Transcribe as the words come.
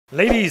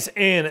Ladies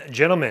and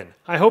gentlemen,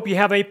 I hope you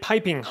have a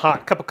piping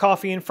hot cup of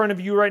coffee in front of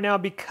you right now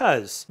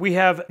because we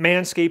have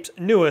Manscaped's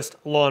newest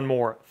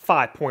Lawnmower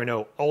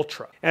 5.0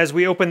 Ultra. As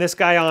we open this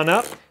guy on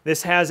up,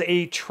 this has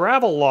a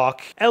travel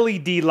lock,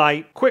 LED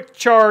light, quick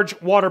charge,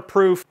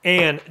 waterproof,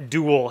 and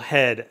dual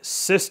head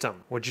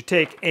system. Would you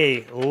take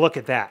a look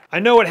at that? I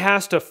know it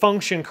has to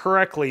function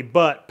correctly,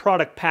 but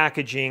product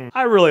packaging,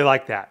 I really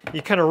like that.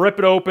 You kind of rip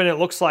it open, it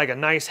looks like a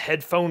nice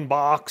headphone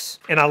box,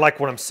 and I like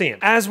what I'm seeing.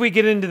 As we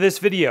get into this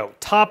video,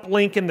 top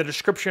link in the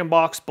description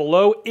box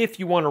below if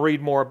you want to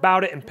read more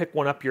about it and pick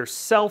one up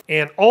yourself,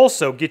 and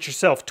also get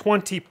yourself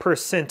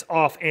 20%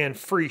 off and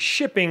free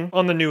shipping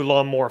on the new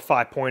Lawnmower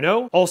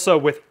 5.0. Also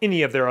with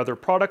any of their other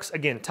products.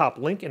 Again, top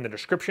link in the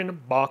description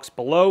box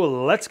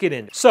below. Let's get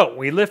in. So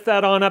we lift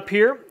that on up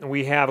here.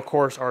 We have, of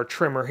course, our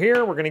trimmer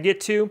here we're going to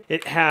get to.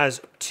 It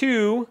has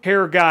two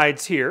hair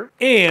guides here.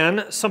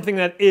 And something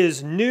that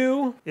is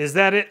new is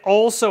that it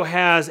also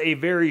has a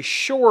very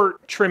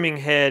short trimming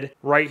head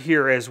right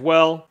here as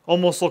well.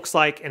 Almost looks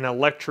like an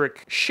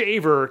electric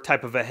shaver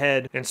type of a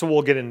head. And so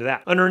we'll get into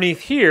that.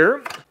 Underneath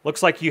here,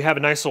 looks like you have a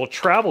nice little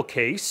travel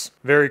case.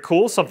 Very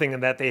cool. Something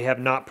that they have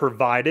not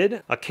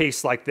provided. A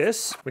case like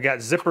this. We got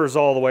zippers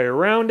all the way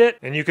around it.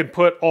 And you can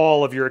put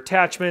all of your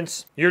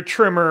attachments, your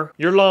trimmer,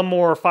 your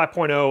Lawnmower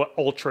 5.0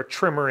 Ultra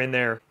trimmer in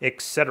there,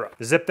 etc.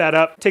 Zip that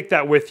up. Take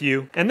that with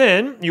you. And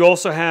then you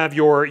also have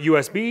your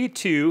USB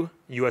to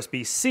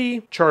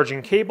USB-C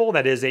charging cable.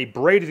 That is a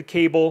braided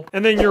cable.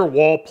 And then your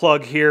wall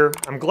plug here.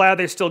 I'm glad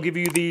they still give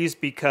you these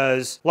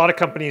because a lot of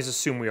companies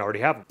assume we already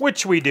have them,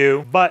 which we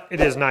do, but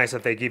it is nice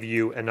that they give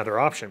you another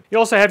option. You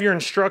also have your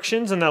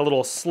instructions in that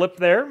little slip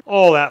there.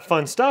 All that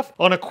fun stuff.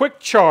 On a quick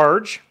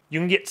charge, you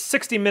can get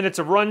 60 minutes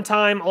of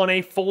runtime. On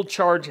a full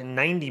charge,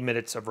 90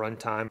 minutes of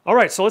runtime. All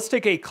right, so let's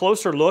take a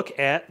closer look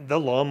at the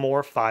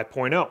Lawnmower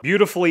 5.0.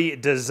 Beautifully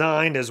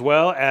designed as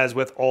well as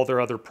with all their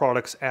other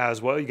products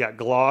as well. You got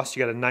gloss,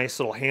 you got a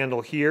nice little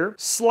handle here.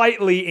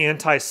 Slightly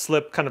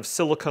anti-slip kind of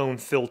silicone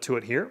fill to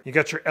it here. You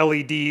got your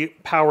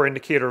LED power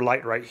indicator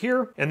light right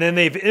here. And then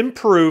they've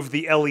improved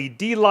the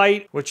LED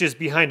light, which is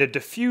behind a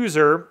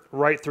diffuser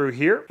right through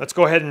here. Let's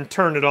go ahead and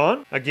turn it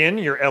on. Again,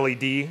 your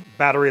LED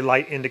battery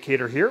light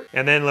indicator here.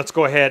 And then let's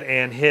go ahead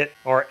and hit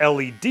our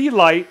LED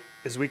light,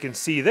 as we can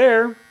see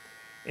there.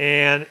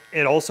 And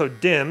it also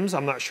dims.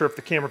 I'm not sure if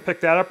the camera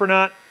picked that up or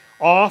not.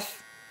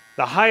 Off,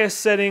 the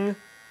highest setting,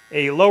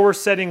 a lower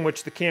setting,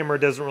 which the camera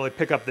doesn't really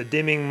pick up the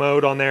dimming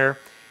mode on there.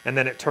 And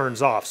then it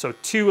turns off. So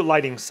two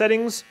lighting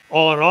settings,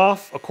 on and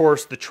off. Of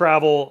course, the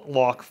travel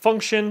lock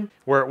function,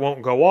 where it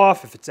won't go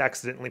off if it's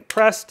accidentally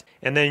pressed.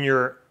 And then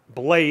your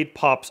blade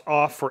pops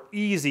off for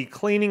easy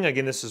cleaning.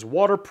 Again, this is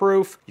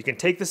waterproof. You can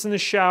take this in the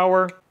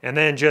shower and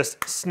then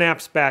just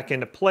snaps back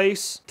into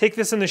place. Take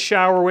this in the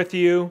shower with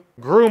you,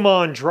 groom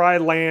on dry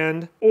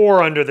land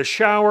or under the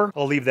shower.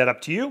 I'll leave that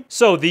up to you.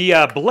 So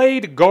the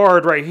blade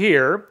guard right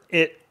here,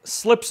 it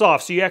slips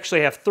off. So you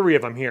actually have three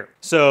of them here.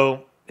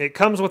 So it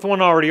comes with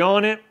one already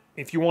on it.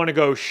 If you want to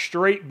go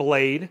straight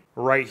blade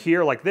right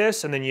here like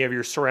this, and then you have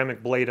your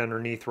ceramic blade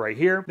underneath right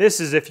here. This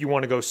is if you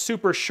want to go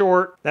super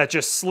short. That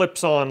just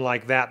slips on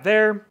like that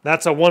there.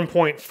 That's a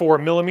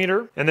 1.4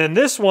 millimeter. And then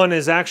this one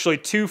is actually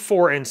 2,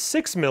 4, and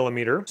 6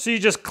 millimeter. So you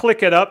just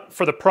click it up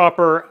for the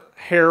proper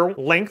hair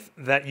length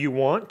that you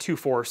want, 2,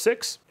 4,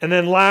 6. And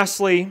then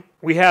lastly,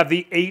 we have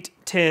the 8,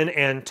 10,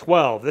 and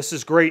 12. This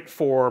is great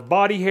for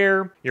body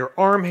hair, your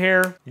arm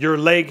hair, your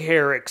leg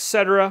hair,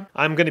 etc.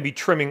 I'm going to be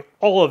trimming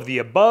all of the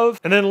above.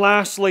 And then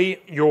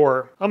lastly,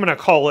 I'm going to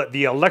call it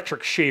the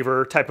electric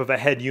shaver type of a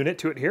head unit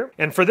to it here.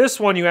 And for this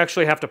one, you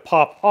actually have to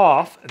pop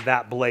off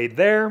that blade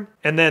there.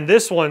 And then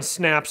this one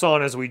snaps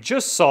on as we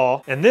just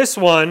saw. And this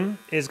one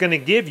is going to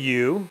give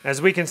you,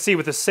 as we can see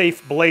with the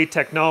safe blade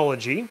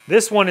technology,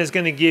 this one is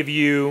going to give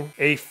you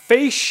a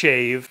face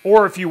shave,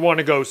 or if you want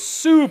to go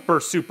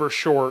super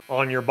short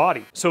on your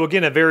body. So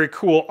again, a very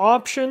cool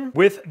option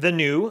with the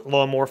new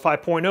Lawnmower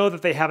 5.0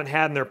 that they haven't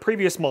had in their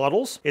previous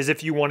models is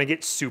if you want to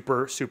get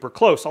super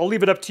close. I'll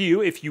leave it up to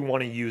you if you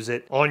want to use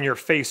it on your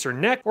face or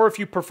neck, or if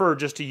you prefer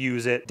just to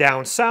use it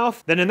down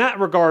south. Then in that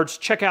regards,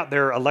 check out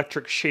their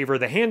electric shaver,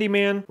 the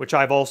Handyman, which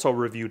I've also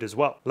reviewed as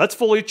well. Let's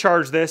fully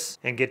charge this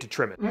and get to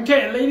trim it.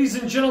 Okay, ladies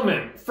and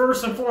gentlemen,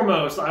 first and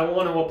foremost, I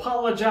want to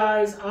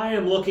apologize. I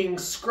am looking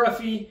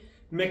scruffy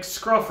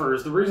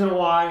McScruffers. The reason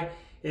why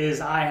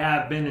is I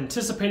have been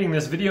anticipating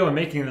this video and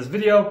making this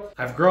video.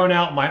 I've grown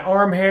out my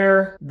arm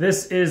hair.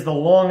 This is the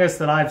longest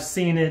that I've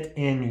seen it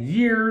in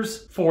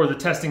years for the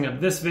testing of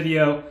this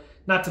video.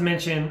 Not to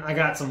mention, I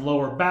got some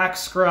lower back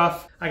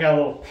scruff. I got a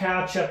little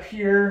patch up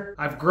here.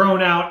 I've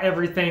grown out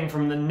everything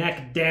from the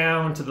neck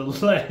down to the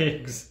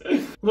legs.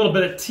 A little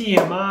bit of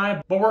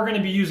TMI, but we're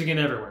gonna be using it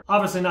everywhere.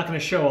 Obviously not gonna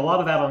show a lot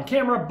of that on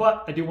camera,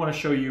 but I do wanna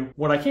show you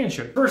what I can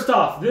show you. First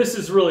off, this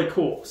is really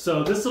cool.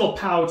 So this little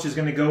pouch is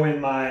gonna go in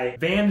my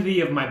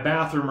vanity of my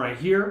bathroom right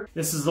here.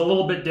 This is a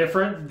little bit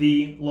different.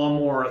 The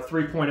Lawnmower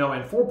 3.0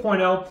 and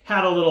 4.0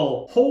 had a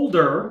little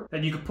holder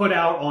that you could put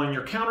out on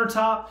your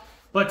countertop.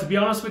 But to be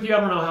honest with you, I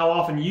don't know how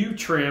often you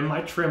trim.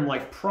 I trim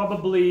like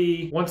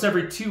probably once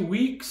every 2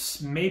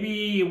 weeks,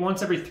 maybe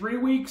once every 3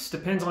 weeks.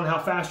 Depends on how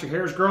fast your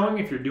hair is growing,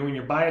 if you're doing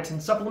your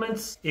biotin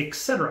supplements,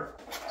 etc.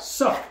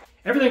 So,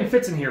 everything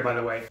fits in here, by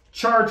the way.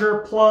 Charger,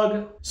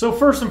 plug. So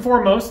first and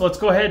foremost, let's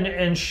go ahead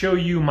and show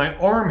you my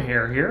arm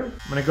hair here.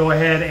 I'm gonna go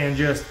ahead and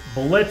just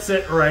blitz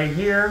it right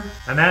here.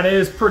 And that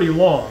is pretty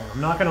long.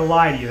 I'm not gonna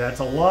lie to you, that's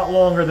a lot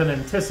longer than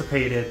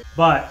anticipated.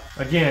 But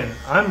again,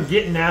 I'm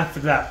getting after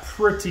that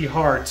pretty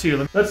hard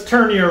too. Let's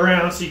turn you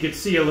around so you can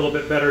see a little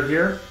bit better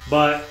here.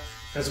 But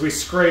as we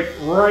scrape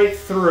right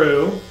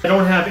through, I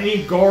don't have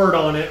any guard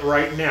on it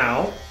right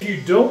now. If you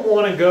don't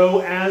want to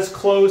go as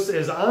close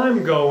as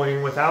I'm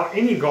going without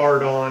any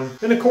guard on,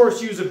 then of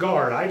course use a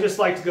guard. I just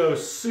like to go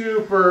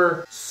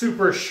super,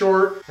 super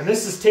short, and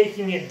this is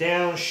taking it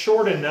down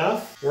short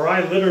enough where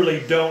I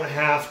literally don't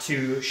have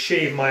to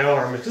shave my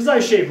arm. Because I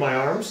shave my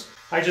arms,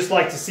 I just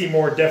like to see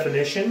more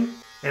definition.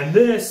 And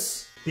this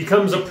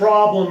becomes a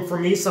problem for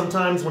me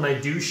sometimes when I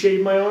do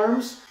shave my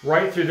arms.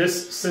 Right through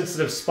this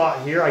sensitive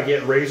spot here, I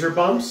get razor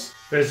bumps.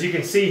 But as you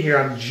can see here,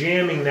 I'm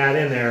jamming that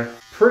in there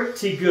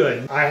pretty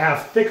good. I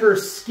have thicker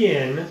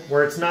skin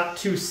where it's not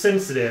too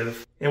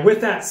sensitive. And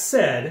with that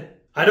said,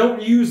 I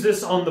don't use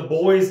this on the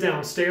boys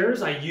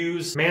downstairs. I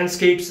use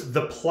Manscaped's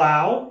The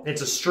Plow.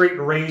 It's a straight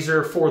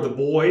razor for the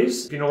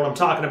boys, if you know what I'm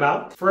talking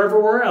about. For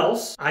everywhere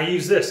else, I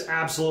use this,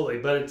 absolutely.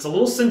 But it's a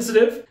little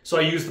sensitive, so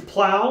I use The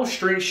Plow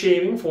straight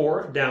shaving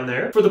for down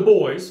there for the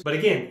boys. But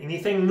again,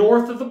 anything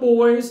north of the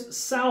boys,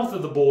 south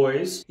of the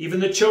boys, even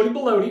the chody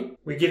beloty,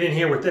 we get in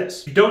here with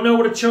this. If you don't know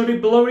what a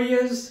chody beloty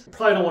is, you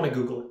probably don't want to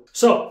Google it.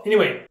 So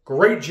anyway,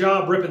 great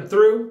job ripping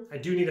through. I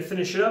do need to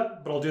finish it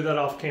up, but I'll do that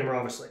off camera,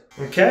 obviously.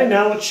 Okay,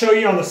 now let's show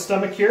you on the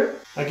stomach here.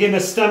 Again, the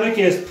stomach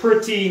is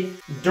pretty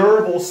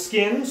durable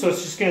skin, so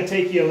it's just gonna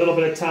take you a little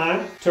bit of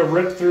time to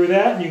rip through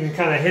that, and you can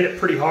kind of hit it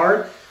pretty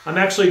hard. I'm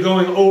actually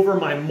going over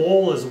my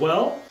mole as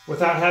well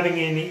without having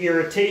any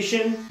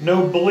irritation,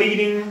 no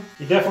bleeding.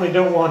 You definitely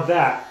don't want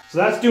that. So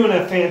that's doing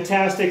a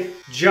fantastic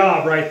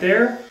job right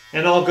there.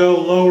 And I'll go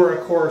lower,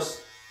 of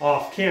course,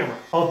 off camera.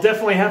 I'll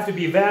definitely have to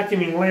be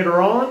vacuuming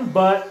later on,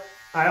 but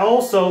I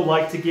also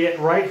like to get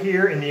right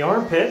here in the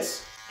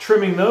armpits,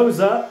 trimming those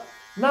up.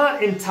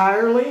 Not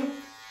entirely,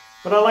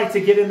 but I like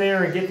to get in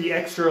there and get the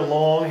extra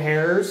long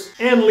hairs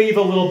and leave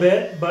a little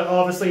bit, but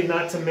obviously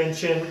not to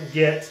mention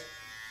get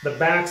the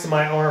backs of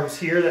my arms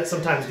here that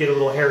sometimes get a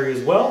little hairy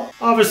as well.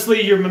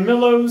 Obviously your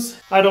mamillos,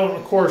 I don't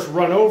of course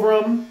run over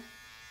them,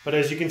 but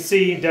as you can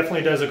see,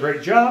 definitely does a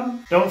great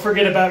job. Don't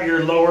forget about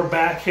your lower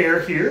back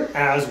hair here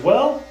as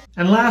well.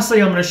 And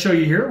lastly, I'm going to show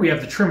you here, we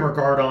have the trimmer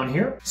guard on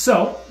here.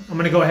 So I'm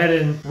going to go ahead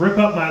and rip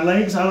up my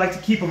legs. I like to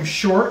keep them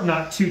short,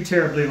 not too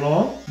terribly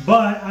long,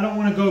 but I don't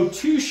want to go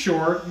too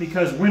short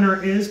because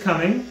winter is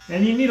coming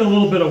and you need a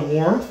little bit of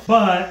warmth,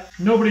 but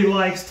nobody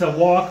likes to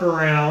walk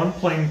around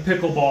playing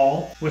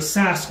pickleball with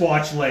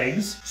Sasquatch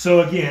legs.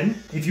 So again,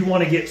 if you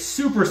want to get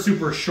super,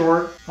 super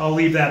short, I'll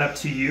leave that up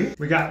to you.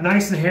 We got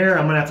nice and hair.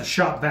 I'm going to have to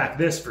shop vac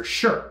this for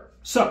sure.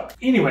 So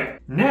anyway,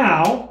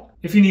 now,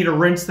 if you need to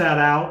rinse that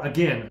out,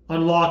 again,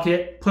 unlock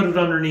it, put it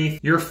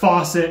underneath your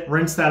faucet,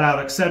 rinse that out,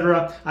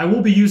 etc. I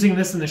will be using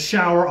this in the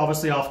shower,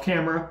 obviously off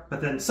camera, but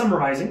then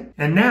summarizing.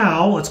 And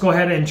now, let's go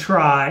ahead and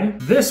try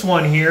this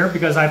one here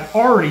because I've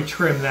already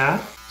trimmed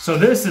that. So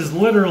this is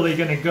literally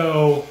gonna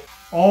go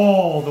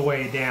all the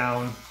way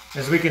down,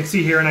 as we can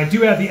see here. And I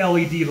do have the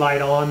LED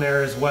light on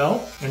there as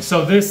well. And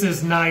so this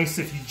is nice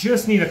if you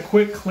just need a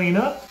quick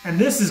cleanup. And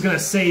this is gonna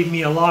save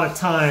me a lot of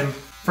time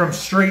from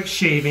straight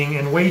shaving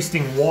and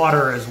wasting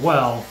water as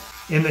well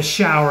in the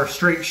shower,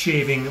 straight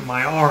shaving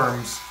my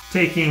arms,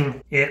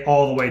 taking it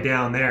all the way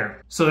down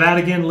there. So that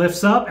again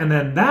lifts up, and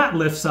then that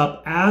lifts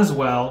up as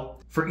well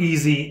for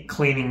easy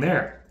cleaning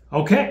there.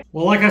 Okay,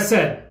 well like I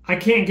said, I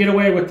can't get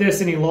away with this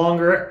any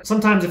longer.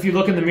 Sometimes if you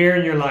look in the mirror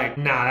and you're like,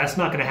 nah, that's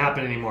not gonna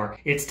happen anymore.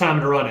 It's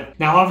time to run it.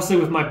 Now obviously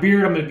with my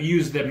beard, I'm gonna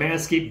use the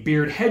Manscaped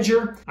Beard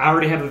Hedger. I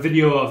already have a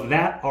video of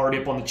that already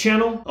up on the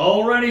channel.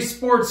 Alrighty,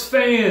 sports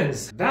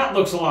fans, that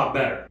looks a lot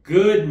better.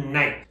 Good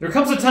night. There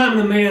comes a time in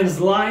the man's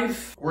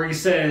life where he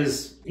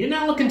says, you're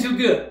not looking too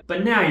good,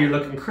 but now you're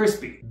looking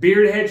crispy.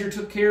 Beard Hedger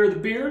took care of the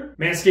beard.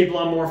 Manscaped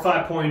Lawnmower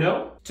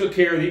 5.0 took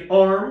care of the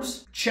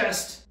arms,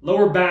 chest,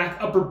 lower back,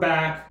 upper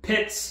back,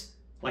 pits,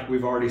 like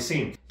we've already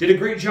seen. Did a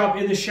great job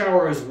in the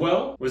shower as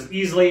well. Was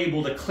easily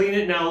able to clean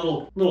it. Now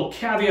a little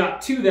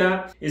caveat to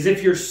that is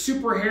if you're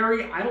super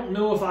hairy, I don't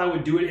know if I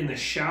would do it in the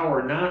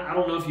shower or not. I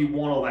don't know if you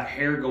want all that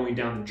hair going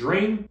down the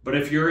drain, but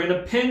if you're in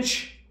a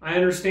pinch, I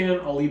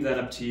understand, I'll leave that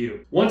up to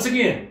you. Once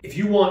again, if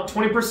you want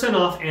 20%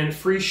 off and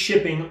free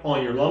shipping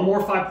on your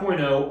Lawnmower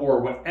 5.0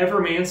 or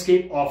whatever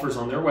Manscaped offers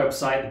on their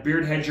website, the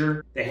Beard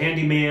Hedger, the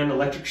Handyman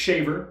electric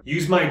shaver,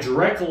 use my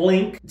direct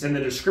link. It's in the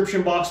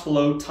description box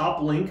below,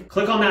 top link.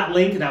 Click on that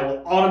link and that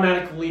will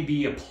automatically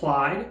be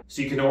applied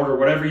so you can order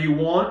whatever you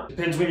want.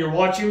 Depends when you're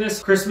watching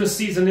this. Christmas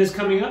season is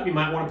coming up. You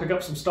might want to pick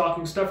up some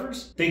stocking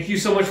stuffers. Thank you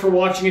so much for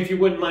watching. If you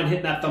wouldn't mind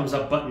hitting that thumbs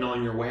up button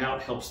on your way out,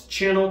 it helps the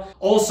channel.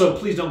 Also,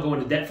 please don't go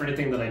into debt for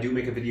anything that that I do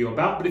make a video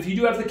about. But if you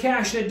do have the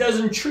cash and it does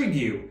intrigue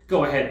you,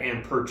 go ahead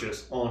and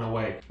purchase on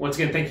away. Once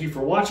again, thank you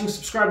for watching.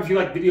 Subscribe if you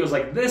like videos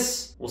like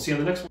this. We'll see you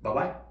on the next one.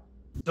 Bye-bye.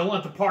 Don't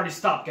let the party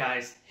stop,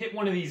 guys. Hit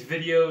one of these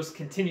videos,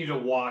 continue to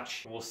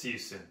watch, and we'll see you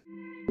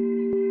soon.